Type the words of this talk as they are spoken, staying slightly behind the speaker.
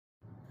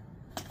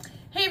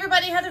Hey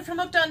everybody, Heather from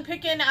Hooked on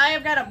Pickin. I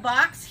have got a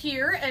box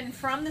here, and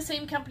from the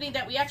same company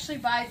that we actually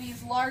buy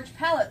these large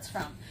pallets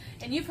from.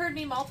 And you've heard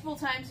me multiple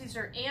times, these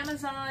are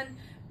Amazon,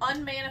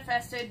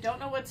 unmanifested, don't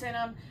know what's in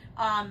them,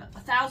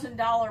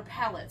 $1,000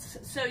 pallets.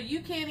 So you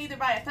can either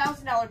buy a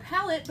 $1,000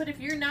 pallet, but if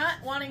you're not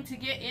wanting to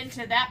get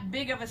into that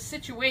big of a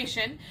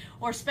situation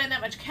or spend that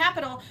much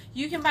capital,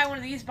 you can buy one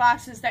of these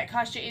boxes that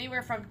cost you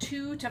anywhere from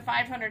 $200 to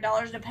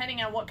 $500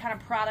 depending on what kind of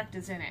product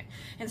is in it.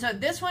 And so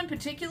this one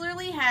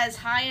particularly has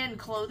high-end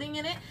clothing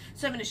in it.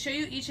 So I'm going to show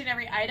you each and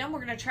every item.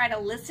 We're going to try to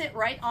list it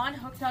right on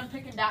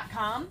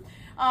hookedonpickin.com.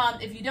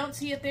 If you don't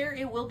see it there,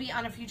 it will be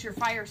on a future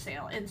fire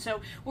sale. And so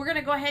we're going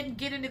to go ahead and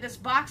get into this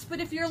box. But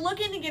if you're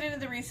looking to get into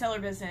the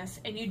reseller business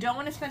and you don't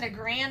want to spend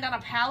 $1,000 on a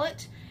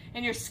pallet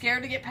and you're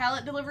scared to get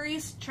pallet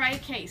deliveries, try a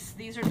case.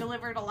 These are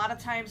delivered a lot of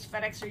times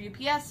FedEx or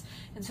UPS,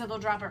 and so they'll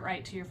drop it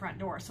right to your front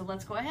door. So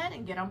let's go ahead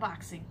and get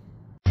unboxing.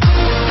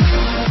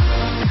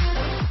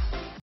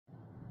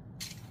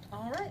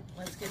 All right,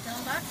 let's get to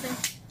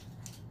unboxing.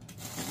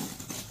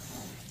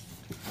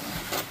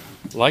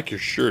 Like your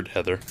shirt,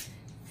 Heather.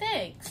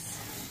 Thanks.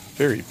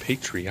 Very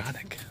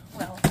patriotic.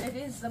 Well, it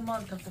is the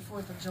month of the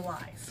 4th of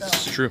July, so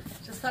it's true.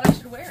 Just thought I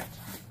should wear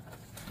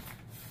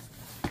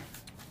it.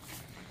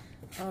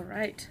 All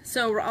right,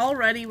 so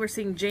already we're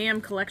seeing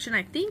JM Collection.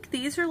 I think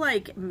these are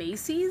like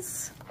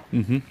Macy's.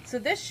 So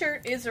this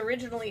shirt is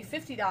originally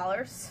 $50.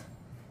 Let's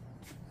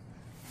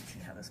see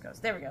how this goes.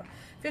 There we go.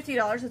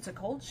 $50. It's a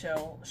cold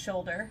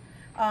shoulder.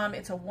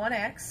 It's a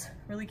 1X.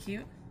 Really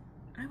cute.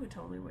 I would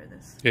totally wear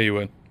this. Yeah, you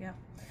would. Yeah.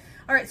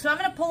 All right, so I'm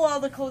going to pull all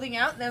the clothing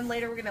out, and then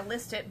later we're going to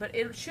list it, but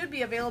it should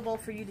be available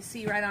for you to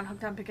see right on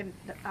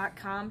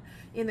hookedonpickin.com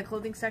in the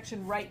clothing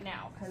section right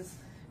now, because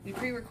we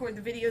pre-record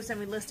the videos and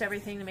we list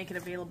everything to make it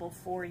available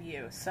for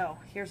you. So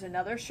here's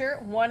another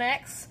shirt,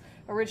 1X,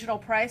 original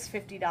price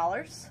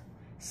 $50,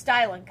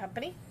 Styling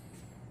Company.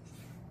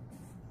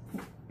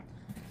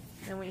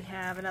 Then we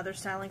have another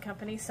Styling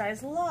Company,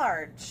 size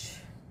large.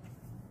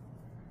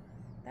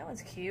 That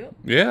one's cute.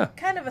 Yeah.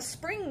 Kind of a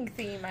spring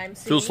theme I'm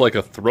seeing. Feels like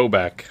a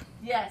throwback.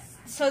 Yes.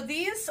 So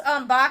these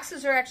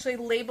boxes are actually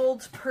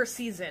labeled per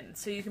season.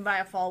 So you can buy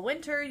a fall,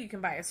 winter, you can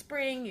buy a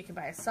spring, you can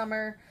buy a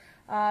summer.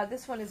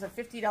 This one is a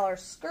 $50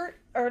 skirt,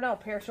 or no,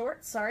 pair of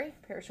shorts, sorry,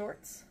 pair of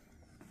shorts.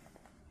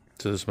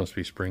 So this must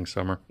be spring,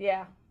 summer.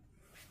 Yeah.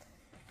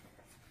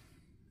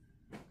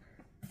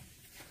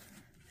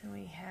 Then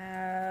we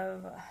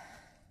have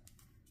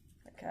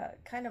like a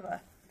kind of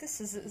a,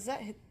 this is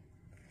that,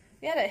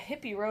 we had a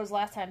hippie rose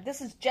last time.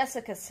 This is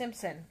Jessica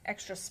Simpson,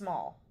 extra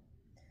small.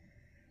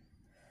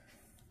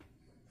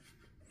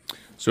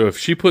 So if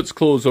she puts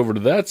clothes over to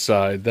that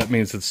side, that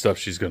means it's stuff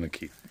she's going to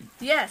keep.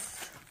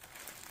 Yes.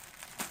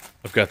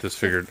 I've got this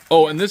figured.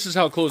 Oh, and this is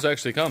how clothes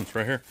actually comes,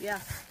 right here. Yeah.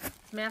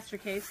 Master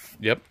case.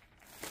 Yep.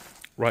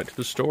 Right to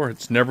the store.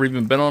 It's never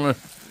even been on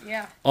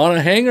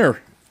a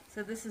hanger.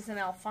 So this is an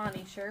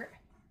Alfani shirt.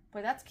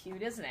 Boy, that's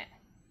cute, isn't it?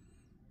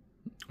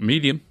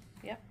 Medium.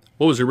 Yep.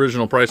 What was the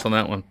original price on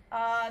that one?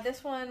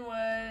 This one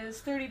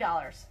was $30.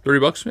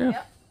 $30? Yeah.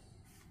 Yep.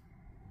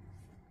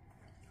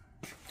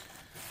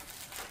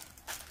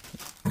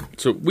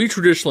 So we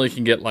traditionally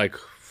can get like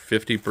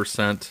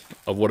 50%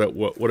 of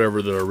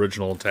whatever the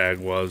original tag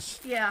was.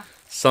 Yeah.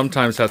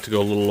 Sometimes have to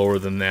go a little lower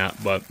than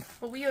that, but...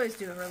 Well, we always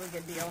do a really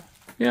good deal.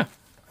 Yeah.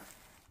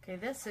 Okay,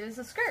 this is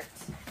a skirt.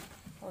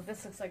 Well,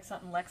 this looks like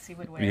something Lexi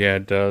would wear. Yeah,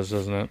 it does,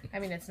 doesn't it? I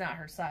mean, it's not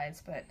her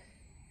size, but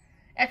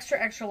extra,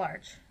 extra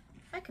large.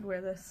 I could wear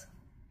this.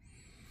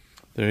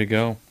 There you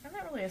go. I'm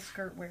not really a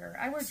skirt wearer.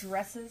 I wear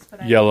dresses,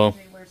 but I Yellow. don't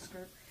really wear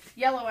skirts.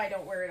 Yellow I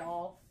don't wear at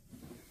all.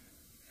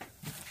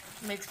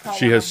 Makes Paul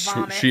She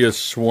has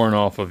sworn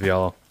off of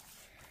yellow.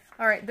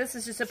 All right, this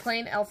is just a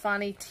plain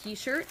Alfani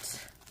t-shirt,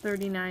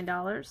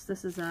 $39.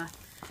 This is a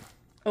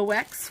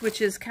OX,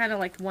 which is kind of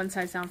like one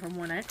size down from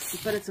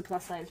 1X, but it's a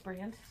plus size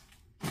brand.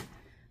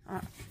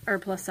 Or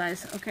plus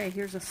size. Okay,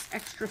 here's an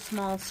extra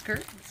small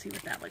skirt. Let's see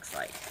what that looks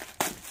like.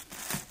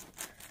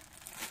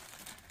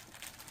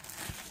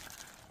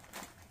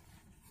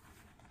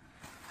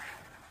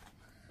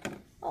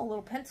 Oh, a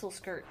little pencil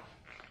skirt.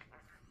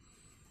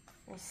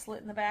 A little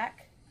slit in the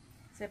back.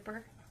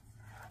 Zipper.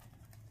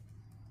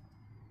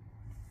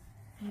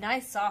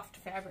 Nice soft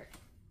fabric.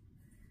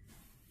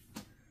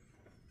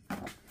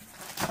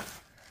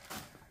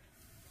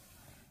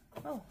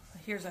 Oh,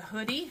 here's a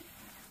hoodie.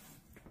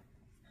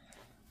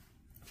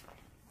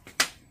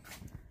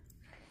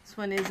 This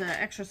one is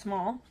extra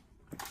small.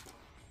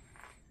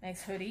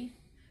 Nice hoodie.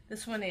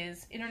 This one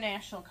is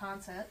International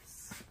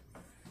Concepts.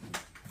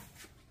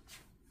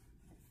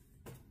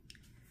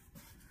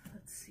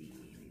 Let's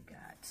see, we've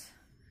got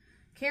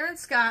Karen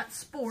Scott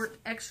Sport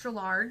Extra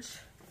Large.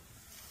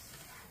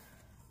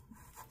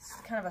 It's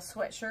kind of a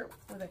sweatshirt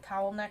with a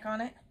cowl neck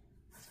on it.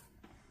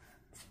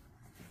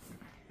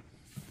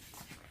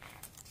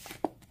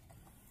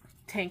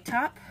 Tank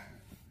top.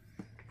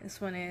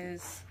 This one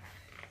is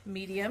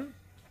medium.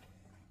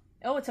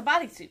 Oh, it's a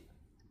bodysuit.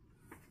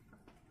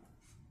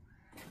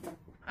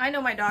 I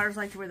know my daughters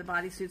like to wear the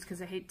bodysuits because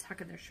they hate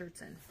tucking their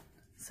shirts in.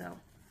 So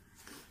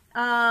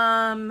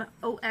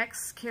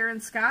OX Karen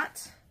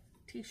Scott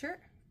t-shirt.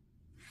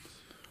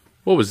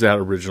 What was that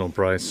original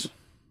price?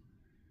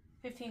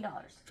 $15.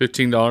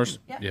 $15?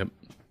 Yep.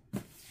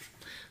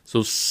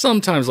 So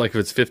sometimes, like if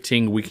it's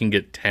 15, we can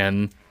get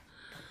 10.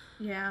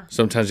 Yeah.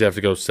 Sometimes you have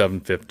to go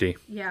 $7.50.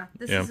 Yeah.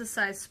 This is a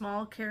size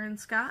small Karen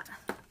Scott.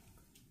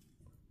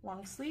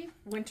 Long sleeve.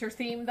 Winter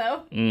theme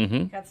though.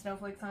 Mm-hmm. Got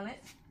snowflakes on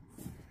it.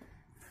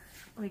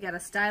 We got a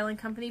Styling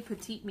Company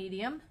petite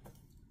medium.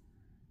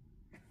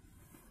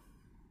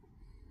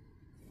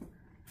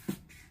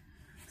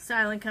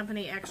 Styling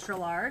Company extra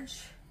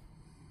large.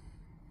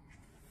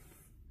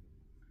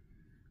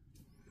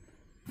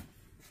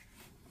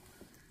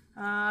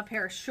 A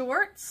pair of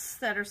shorts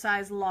that are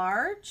size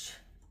large.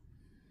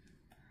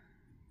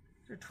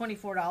 They're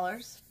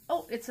 $24.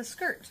 Oh, it's a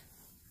skirt.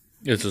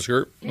 It's a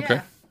skirt? Yeah.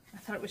 Okay. I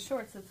thought it was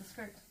shorts. It's a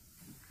skirt.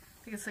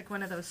 I think it's like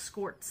one of those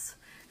skirts.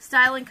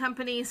 Styling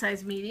Company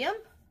size medium.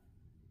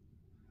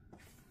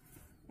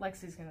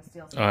 Lexi's gonna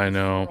steal some. I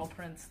know. Floral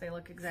prints. They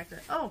look exactly.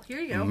 Oh, here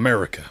you go.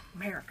 America.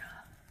 America.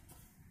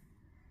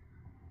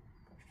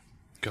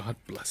 God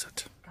bless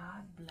it.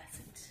 God bless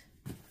it.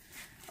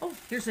 Oh,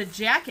 here's a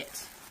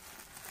jacket.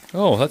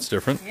 Oh, that's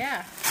different.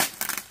 Yeah.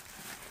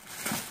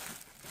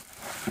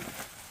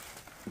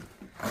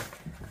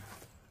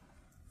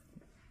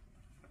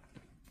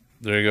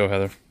 There you go,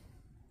 Heather.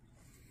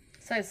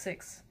 Size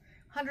 6.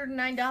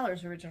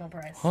 $109 original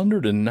price.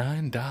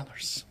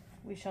 $109.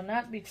 We shall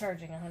not be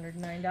charging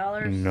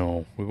 $109.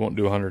 No, we won't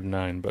do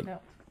 109, but No.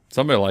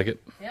 somebody will like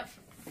it. Yep.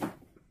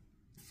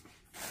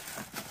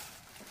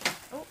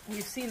 Oh,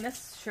 we've seen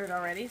this shirt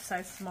already,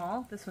 size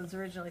small. This one's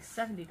originally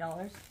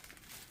 $70.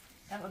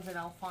 That one's an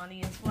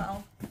Alfani as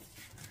well.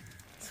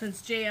 This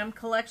one's JM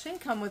Collection.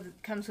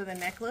 Comes with a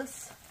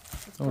necklace.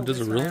 Let's Oh, pull does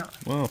it this one really?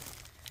 out. Wow.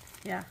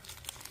 Yeah.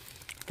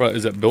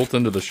 Is that built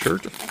into the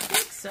shirt? I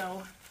think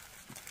so.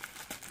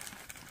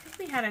 I think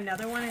we had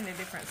another one in a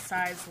different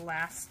size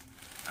last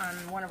on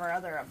one of our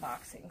other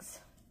unboxings.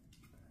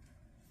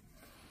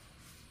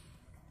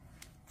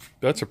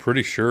 That's a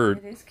pretty shirt.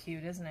 It is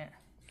cute, isn't it?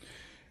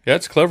 Yeah,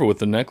 it's clever with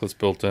the necklace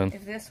built in.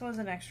 If this was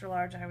an extra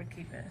large, I would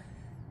keep it.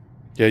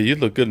 Yeah, you'd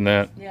look good in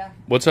that. Yeah.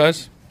 What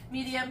size?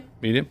 Medium.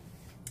 Medium?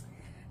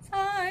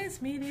 Size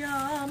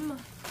medium.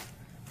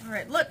 All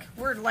right, look,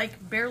 we're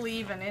like barely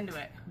even into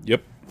it.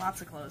 Yep.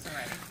 Lots of clothes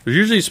already. There's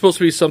usually supposed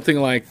to be something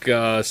like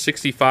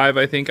 65,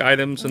 I think,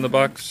 items in the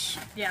box.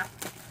 Yeah.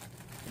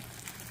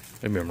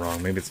 Maybe I'm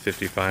wrong. Maybe it's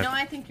 55. No,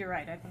 I think you're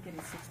right. I think it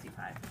is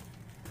 65.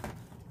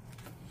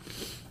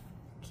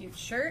 Cute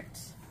shirt.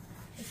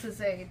 This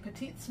is a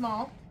petite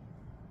small.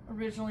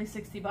 Originally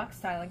 $60,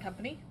 Styling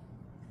Company.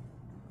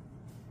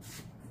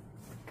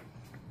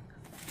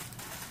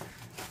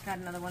 Got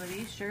another one of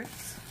these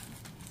shirts,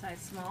 size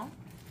small.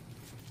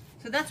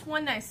 So that's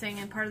one nice thing,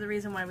 and part of the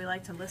reason why we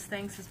like to list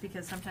things is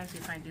because sometimes we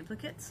find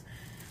duplicates.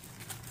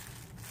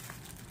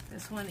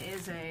 This one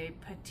is a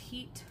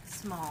petite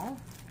small.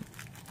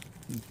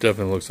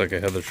 Definitely looks like a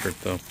Heather shirt,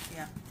 though.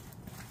 Yeah.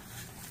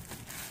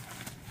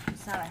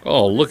 It's not a,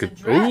 Oh, look at...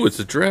 dress. Ooh, it's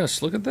a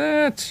dress. Look at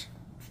that.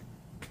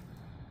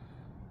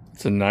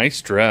 It's a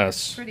nice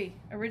dress. Pretty.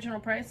 Original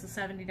price is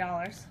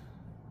 $70.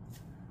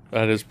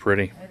 That is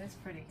pretty. It is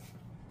pretty.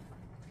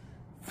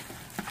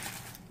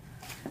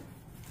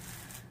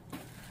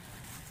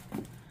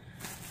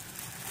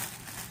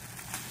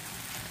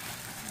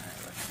 Alright,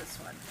 what's this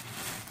one?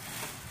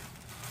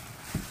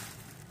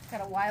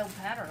 Got a wild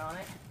pattern on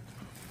it.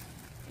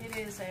 It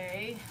is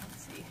a,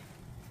 let's see,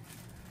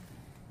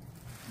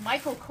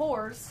 Michael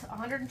Kors,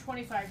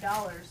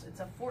 $125. It's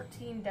a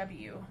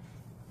 14W.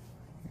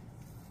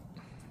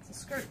 It's a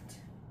skirt.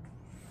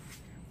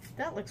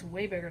 That looks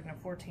way bigger than a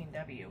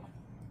 14W.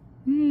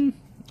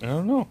 I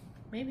don't know.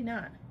 Maybe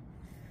not.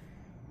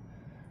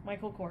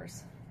 Michael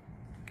Kors.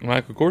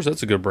 Michael Kors,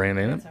 that's a good brand,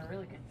 ain't it? That's a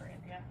really good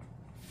brand, yeah.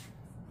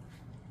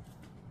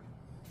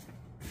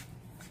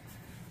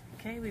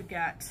 Okay, we've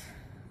got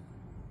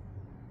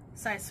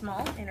size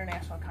small,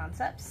 International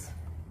Concepts.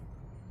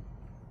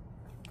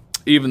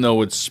 Even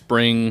though it's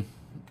spring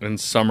and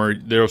summer,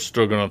 they're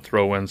still going to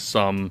throw in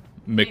some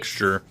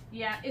mixture.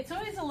 Yeah, it's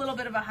always a little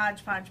bit of a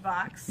hodgepodge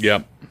box.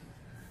 Yep.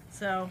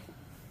 So,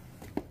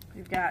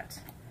 we've got,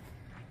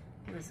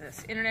 what is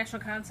this? International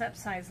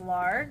Concepts, size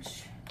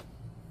large.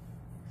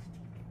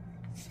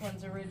 This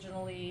one's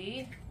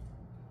originally,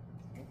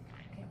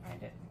 can't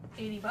find it,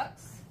 $80.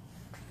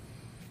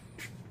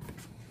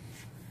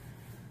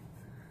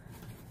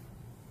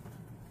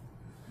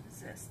 What is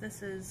this?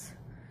 This is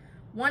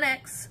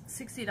 1X,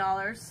 $60.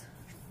 Kind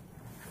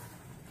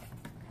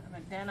of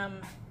a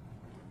denim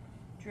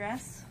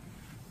dress.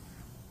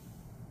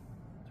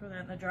 Throw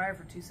that in the dryer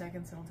for 2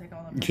 seconds, it'll take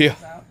all the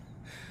wrinkles out.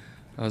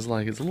 I was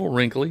like, it's a little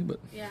wrinkly, but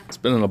Yeah. it's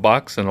been in a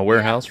box in a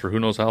warehouse for who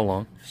knows how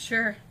long.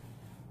 Sure.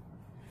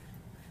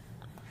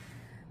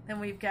 Then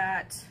we've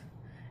got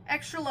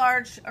extra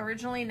large,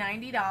 originally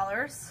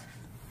 $90.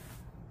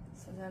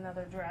 This is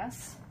another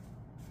dress.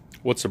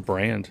 What's the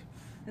brand?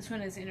 This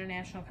one is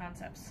International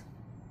Concepts.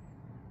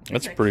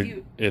 That's It's pretty.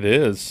 cute. It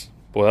is.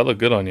 Boy, that looked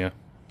good on you.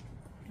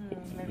 Maybe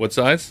What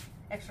size?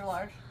 extra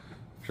large.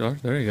 extra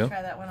large. There you go.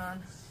 Try that one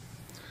on.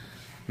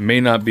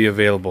 May not be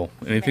available.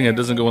 Anything that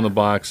doesn't go in the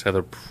box,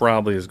 Heather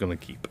probably is going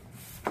to keep.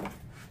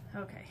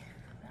 Okay.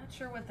 Not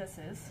sure what this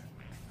is.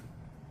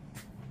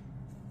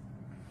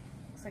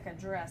 Looks like a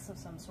dress of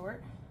some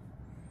sort.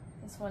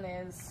 This one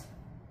is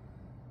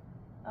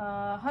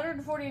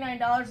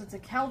 $149. It's a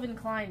Calvin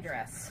Klein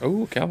dress.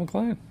 Oh, Calvin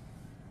Klein.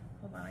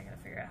 Hold on, I gotta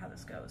figure out how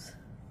this goes.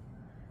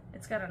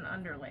 It's got an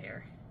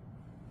underlayer.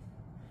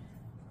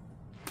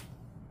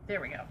 There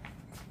we go.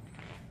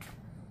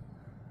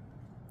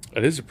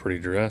 It is a pretty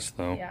dress,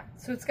 though. Yeah,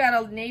 so it's got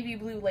a navy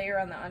blue layer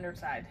on the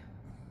underside.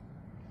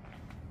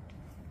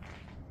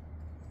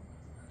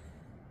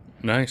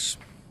 Nice.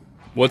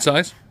 What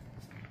size?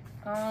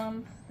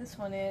 This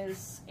one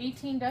is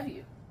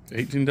 18W.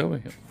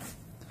 18W.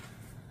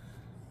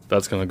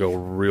 That's gonna go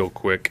real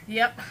quick.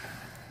 Yep.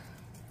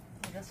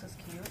 Oh, this was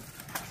cute.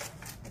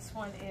 This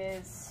one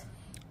is.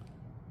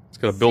 It's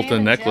got a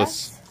built-in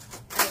necklace.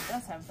 Oh, it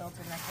does have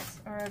built-in necklace.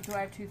 Or do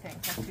I have two things?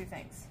 I have two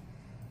things.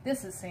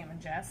 This is Sam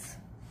and Jess.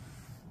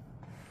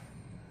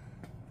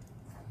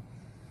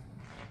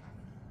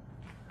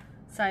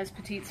 Size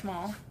petite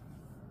small.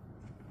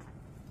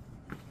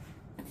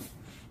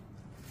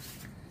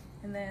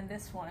 And then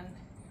this one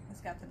has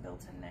got the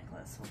built-in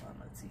necklace. Hold on,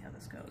 let's see how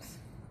this goes.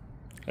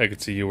 I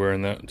could see you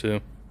wearing that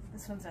too.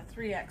 This one's a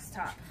 3X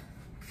top.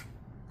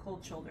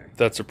 Cold shoulder.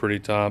 That's a pretty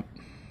top.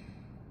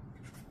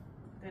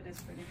 That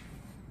is pretty.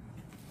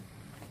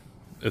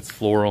 It's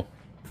floral.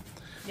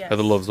 Yes.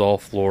 Heather loves all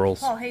florals.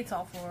 Paul hates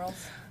all florals.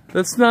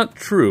 That's not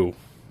true.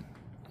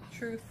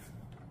 Truth.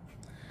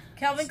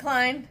 Calvin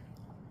Klein.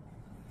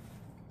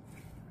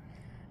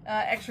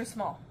 Extra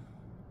small.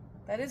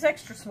 That is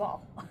extra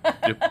small.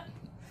 Yep.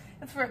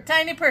 That's for a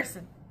tiny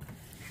person.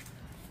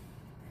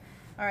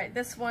 Alright,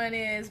 this one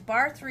is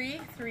bar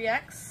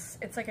 3X.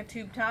 It's like a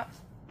tube top.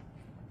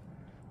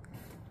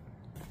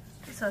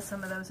 We saw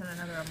some of those in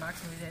another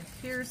unboxing we did.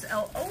 Here's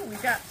oh, we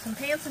got some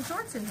pants and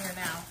shorts in here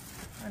now.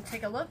 Want to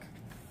take a look?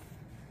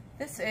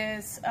 This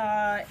is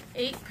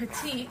 8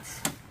 petite.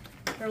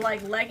 They're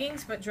like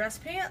leggings but dress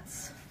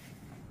pants.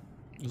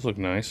 Those look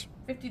nice.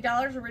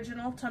 $50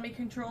 original, tummy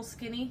control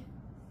skinny.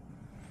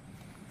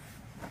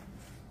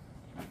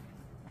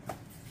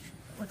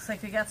 Looks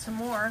like we got some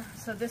more.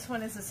 So this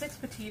one is a 6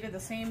 petite of the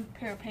same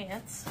pair of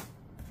pants.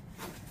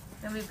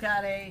 Then we've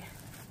got a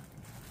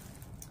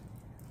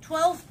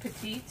 12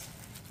 petite.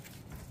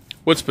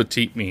 What's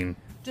petite mean?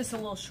 Just a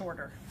little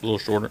shorter. A little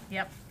shorter?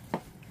 Yep.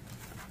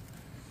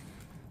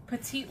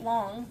 Petite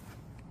long,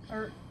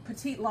 or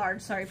petite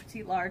large, sorry,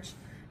 petite large.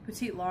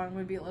 Petite long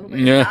would be a little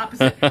bit the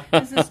opposite.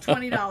 This is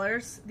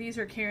 $20. These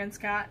are Karen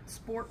Scott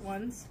sport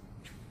ones.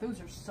 Those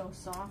are so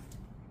soft.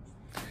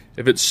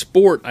 If it's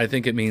sport, I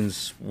think it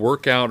means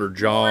workout or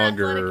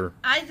jog or...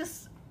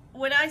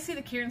 When I see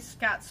the Karen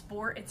Scott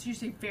sport, it's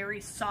usually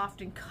very soft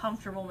and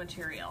comfortable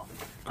material.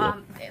 Cool.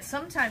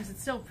 Sometimes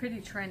it's still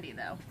pretty trendy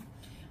though.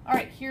 All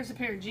right, here's a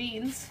pair of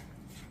jeans.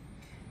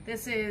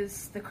 This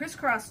is the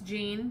crisscross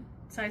jean,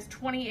 size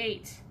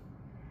 28.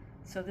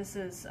 So this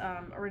is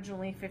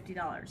originally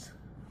 $50.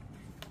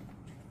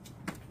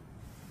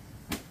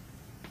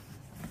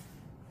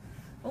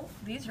 Oh,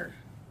 these are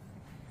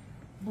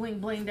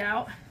blinged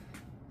out.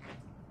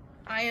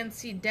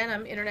 INC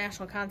Denim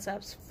International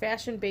Concepts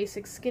Fashion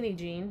Basic Skinny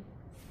Jean.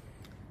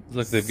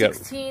 Looks like they've got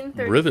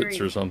rivets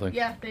or something.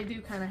 Yeah, they do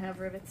kind of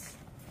have rivets.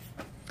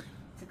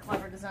 It's a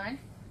clever design.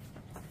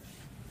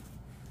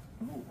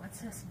 Ooh, what's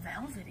this?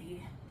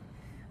 Velvety.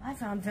 I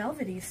found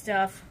velvety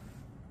stuff.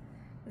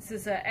 This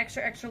is an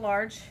extra, extra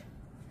large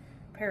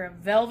pair of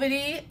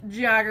velvety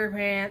jogger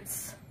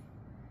pants.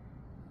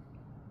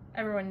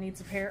 Everyone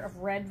needs a pair of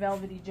red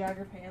velvety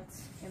jogger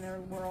pants in their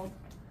world.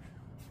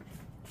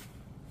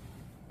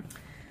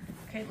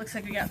 Okay, it looks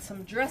like we got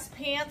some dress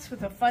pants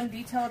with a fun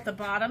detail at the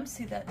bottom.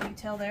 See that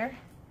detail there?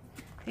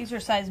 These are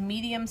size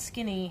medium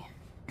skinny,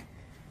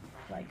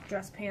 like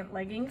dress pant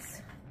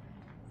leggings.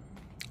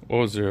 What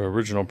was their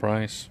original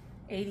price?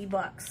 $80.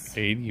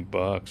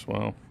 $80,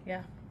 wow.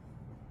 Yeah.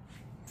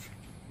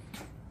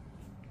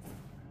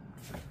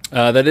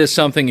 That is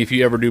something, if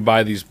you ever do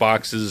buy these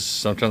boxes,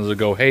 sometimes they'll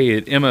go, hey,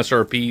 it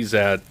MSRP's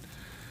at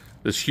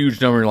this huge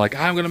number. You're like,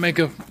 I'm going to make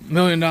 $1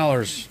 million.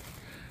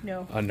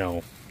 No.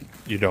 No,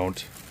 you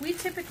don't. We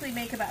typically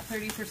make about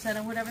 30%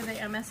 of whatever the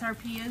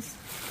MSRP is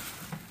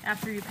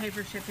after you pay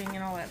for shipping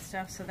and all that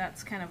stuff. So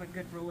that's kind of a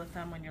good rule of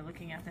thumb when you're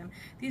looking at them.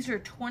 These are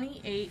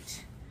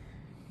 28W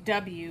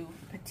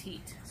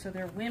petite. So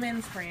they're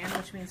women's brand,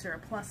 which means they're a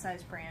plus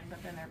size brand,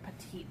 but then they're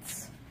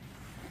petites.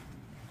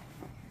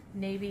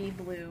 Navy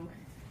blue.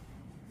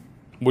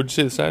 What'd you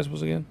say the size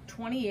was again?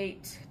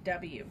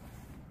 28W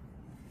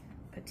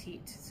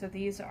petite. So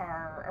these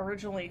are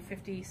originally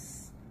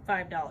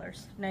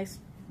 $55. Nice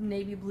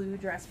navy blue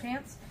dress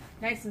pants.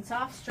 Nice and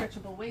soft,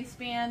 stretchable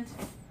waistband.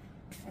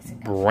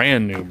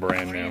 Brand new.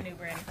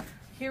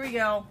 Here we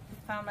go.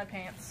 Found my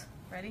pants.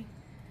 Ready?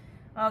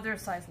 Oh, they're a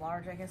size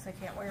large. I guess I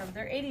can't wear them.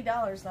 They're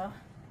 $80 though.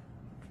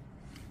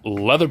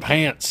 Leather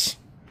pants.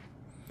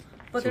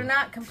 But they're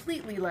not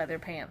completely leather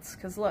pants,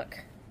 because look.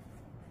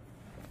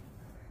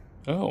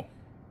 Oh.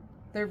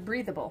 They're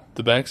breathable.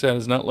 The back side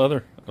is not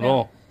leather at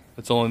all.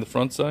 It's only the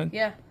front side?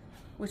 Yeah.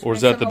 Which or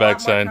is that the back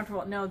side?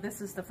 No,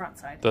 this is the front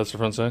side. That's the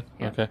front side?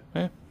 Yep. Okay.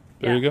 Yeah.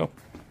 There you go.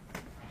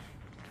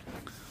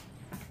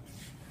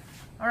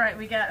 All right,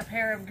 we got a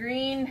pair of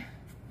green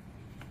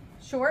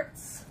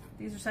shorts.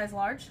 These are size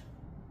large.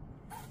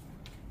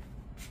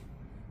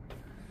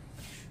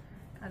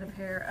 Got a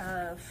pair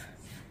of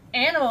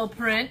animal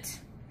print,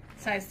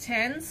 size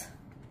 10s.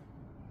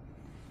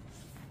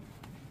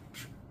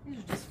 These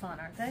are just fun,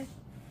 aren't they?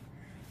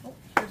 Oh,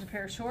 here's a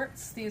pair of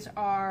shorts. These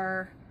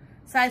are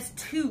size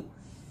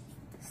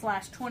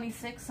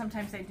 2/26.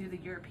 Sometimes they do the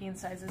European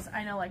sizes.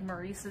 I know like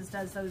Maurice's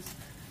does those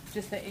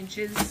just the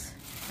inches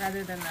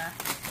rather than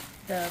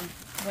the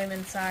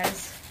women's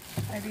size.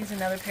 These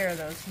another pair of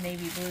those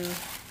navy blue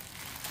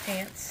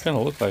pants. Kind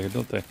of look like it,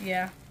 don't they?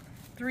 Yeah.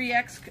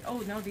 3X. Oh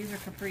no, these are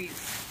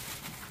capris.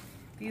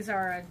 These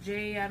are a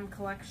JM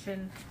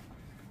collection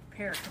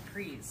pair of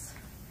capris.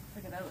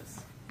 Look at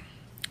those.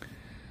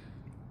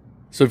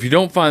 So if you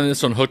don't find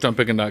this on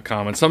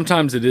hookedonpickin.com, and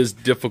sometimes it is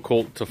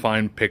difficult to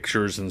find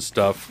pictures and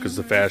stuff because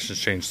the fashions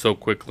change so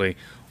quickly,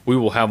 we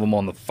will have them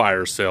on the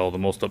fire sale, the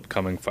most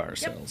upcoming fire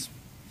sales.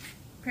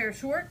 Pair of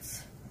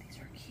shorts. These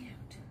are cute.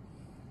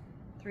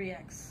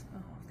 3X. Oh,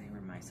 if they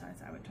were my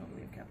size, I would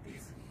totally have kept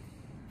these.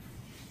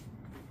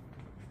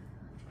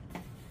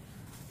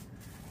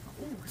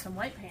 Ooh, some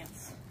white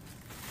pants.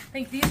 I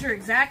think these are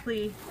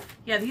exactly,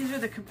 yeah, these are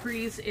the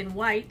capris in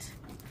white.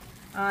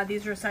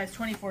 These are a size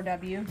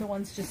 24W. The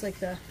ones just like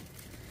the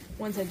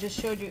ones I just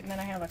showed you. And then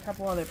I have a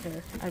couple other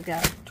pair. I've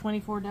got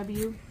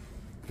 24W.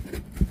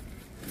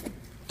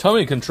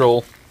 Tummy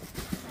control.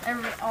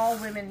 All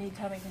women need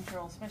tummy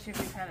control, especially if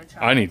you've had a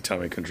child. I need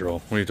tummy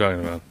control. What are you talking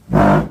about?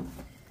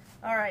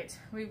 All right.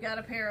 We've got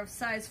a pair of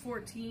size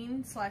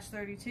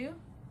 14/32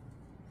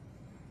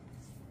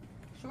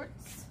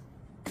 shorts.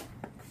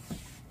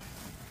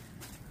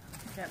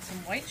 We've got some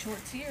white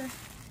shorts here.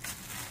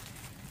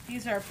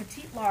 These are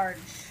petite large.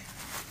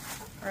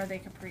 Or are they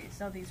capris?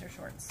 No, these are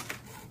shorts.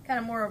 Kind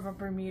of more of a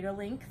Bermuda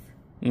length.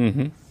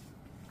 Mm-hmm.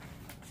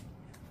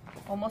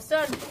 Almost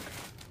done.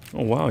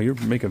 Oh, wow. You're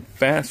making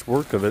fast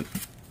work of it.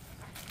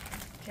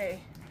 Okay.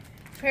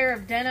 Pair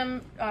of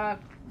denim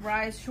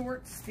rise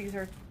shorts. These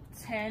are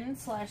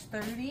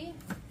 10/30.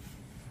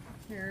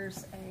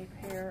 Here's a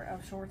pair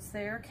of shorts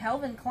there.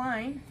 Calvin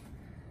Klein.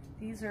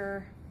 These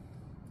are,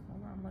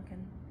 hold on, I'm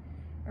looking.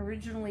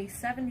 Originally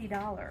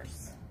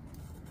 $70.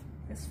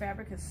 This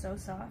fabric is so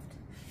soft.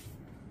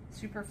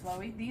 Super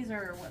flowy. These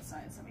are what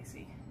size? Let me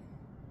see.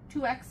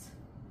 2X.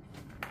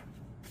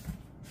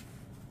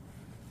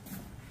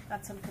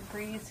 Got some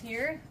capris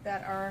here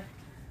that are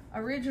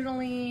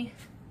originally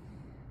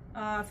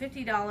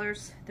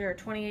 $50. They're a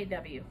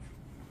 28W.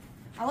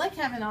 I like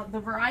having the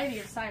variety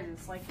of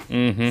sizes. Like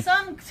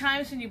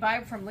sometimes when you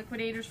buy from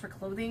liquidators for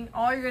clothing,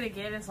 all you're going to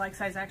get is like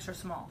size extra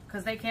small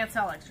because they can't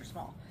sell extra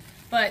small.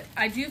 But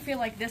I do feel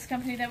like this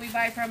company that we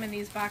buy from in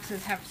these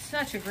boxes have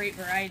such a great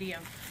variety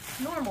of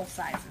normal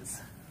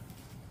sizes.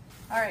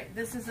 All right,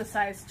 this is a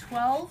size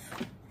 12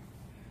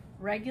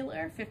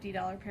 regular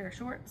 $50 pair of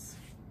shorts.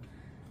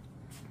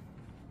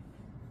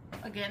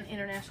 Again,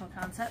 international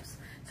concepts.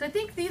 So I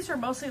think these are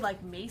mostly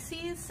like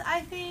Macy's,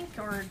 I think,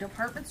 or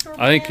department store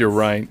brands. I think you're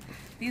right.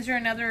 These are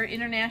another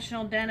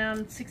international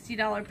denim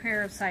 $60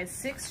 pair of size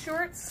 6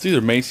 shorts. It's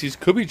either Macy's,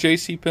 could be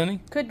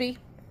JCPenney. Could be.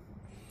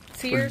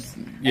 Sears.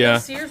 Yeah.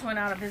 Sears went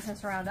out of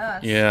business around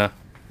us. Yeah.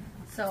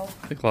 So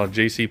I think a lot of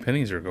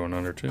JCPenney's are going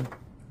under too.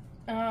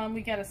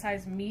 We got a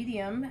size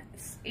medium,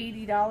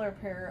 $80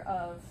 pair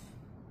of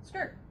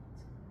skirt.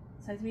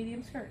 Size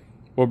medium skirt.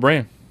 What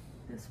brand?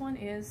 This one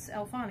is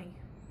Alfani.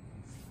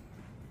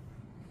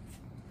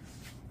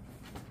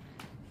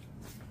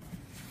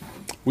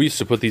 We used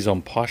to put these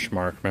on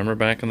Poshmark, remember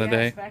back in the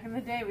day? Back in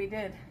the day we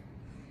did.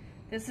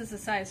 This is a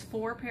size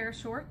 4 pair of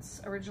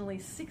shorts, originally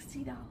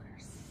 $60.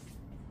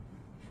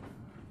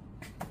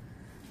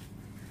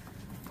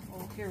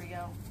 Oh, here we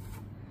go.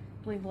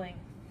 Bling bling.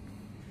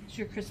 It's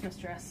your Christmas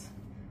dress.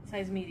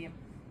 Size medium.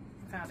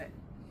 Found it.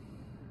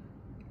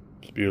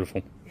 It's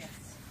beautiful.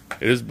 Yes.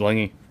 It is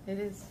blingy. It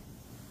is.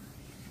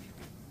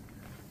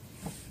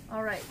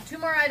 All right, 2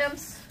 more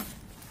items.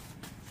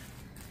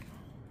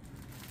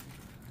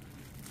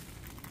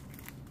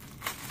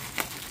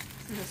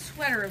 This is a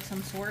sweater of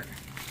some sort.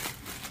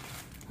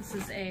 This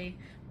is a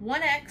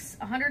 1X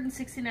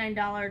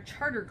 $169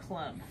 Charter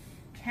Club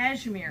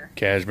cashmere.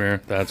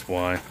 Cashmere, that's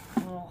why.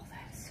 Oh,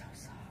 that is so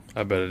soft.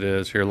 I bet it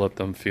is. Here, let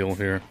them feel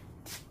here.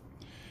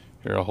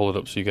 Here, I'll hold it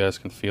up so you guys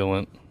can feel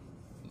it.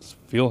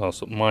 Feel how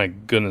soft. My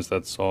goodness,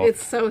 that's soft.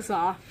 It's so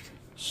soft.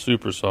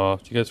 Super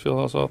soft. You guys feel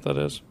how soft that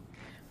is?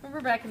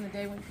 Remember back in the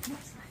day when...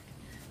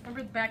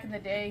 Remember back in the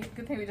day...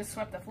 Good thing we just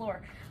swept the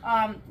floor.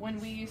 When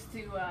we used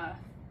to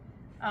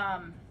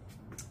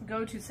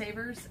go to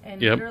Savers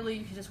and literally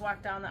you could just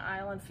walk down the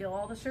aisle and feel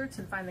all the shirts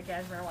and find the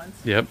cashmere ones.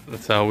 Yep,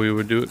 that's how we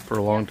would do it for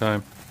a long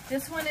time.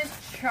 This one is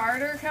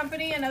Charter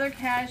Company, another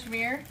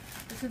cashmere.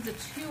 This is a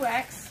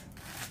 2X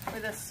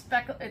with a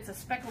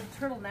speckled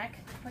turtleneck.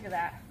 Look at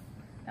that.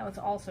 That one's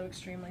also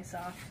extremely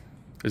soft.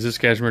 Is this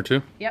cashmere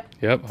too? Yep.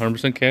 Yep,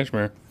 100%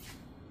 cashmere.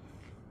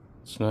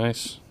 It's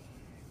nice.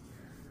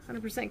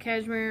 100%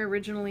 cashmere,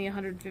 originally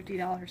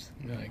 $150.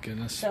 My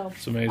goodness. So,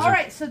 it's amazing. All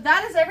right, so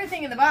that is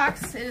everything in the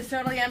box. It is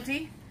totally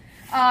empty.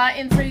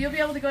 And so you'll be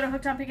able to go to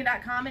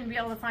hookedonpickin.com and be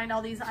able to find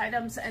all these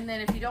items. And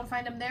then if you don't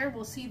find them there,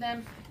 we'll see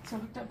them. So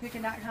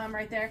hookedonpickin.com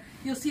right there.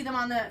 You'll see them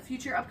on the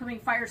future upcoming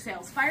fire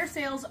sales. Fire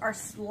sales are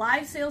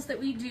live sales that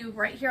we do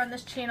right here on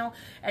this channel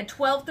at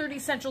 12:30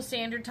 Central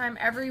Standard Time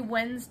every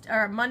Wednesday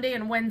or Monday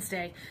and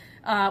Wednesday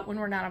when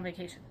we're not on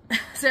vacation.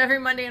 So every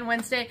Monday and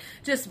Wednesday,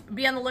 just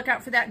be on the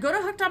lookout for that. Go to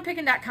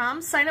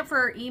hookedonpickin.com, sign up for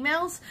our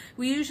emails.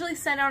 We usually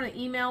send out an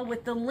email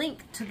with the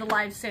link to the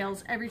live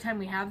sales every time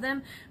we have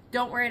them.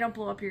 Don't worry, I don't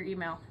blow up your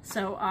email.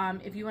 So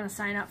if you want to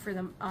sign up for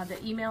the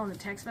email and the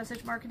text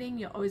message marketing,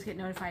 you'll always get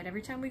notified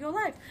every time we go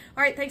live.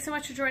 All right, thanks so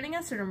much for joining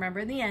us. And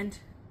remember, in the end,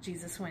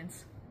 Jesus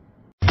wins.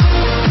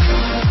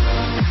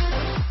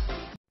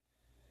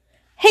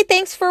 Hey,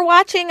 thanks for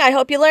watching. I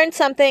hope you learned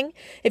something.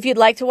 If you'd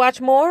like to watch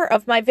more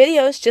of my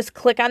videos, just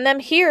click on them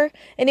here.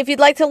 And if you'd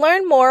like to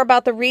learn more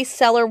about the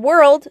reseller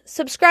world,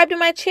 subscribe to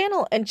my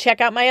channel and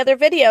check out my other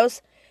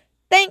videos.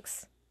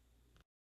 Thanks.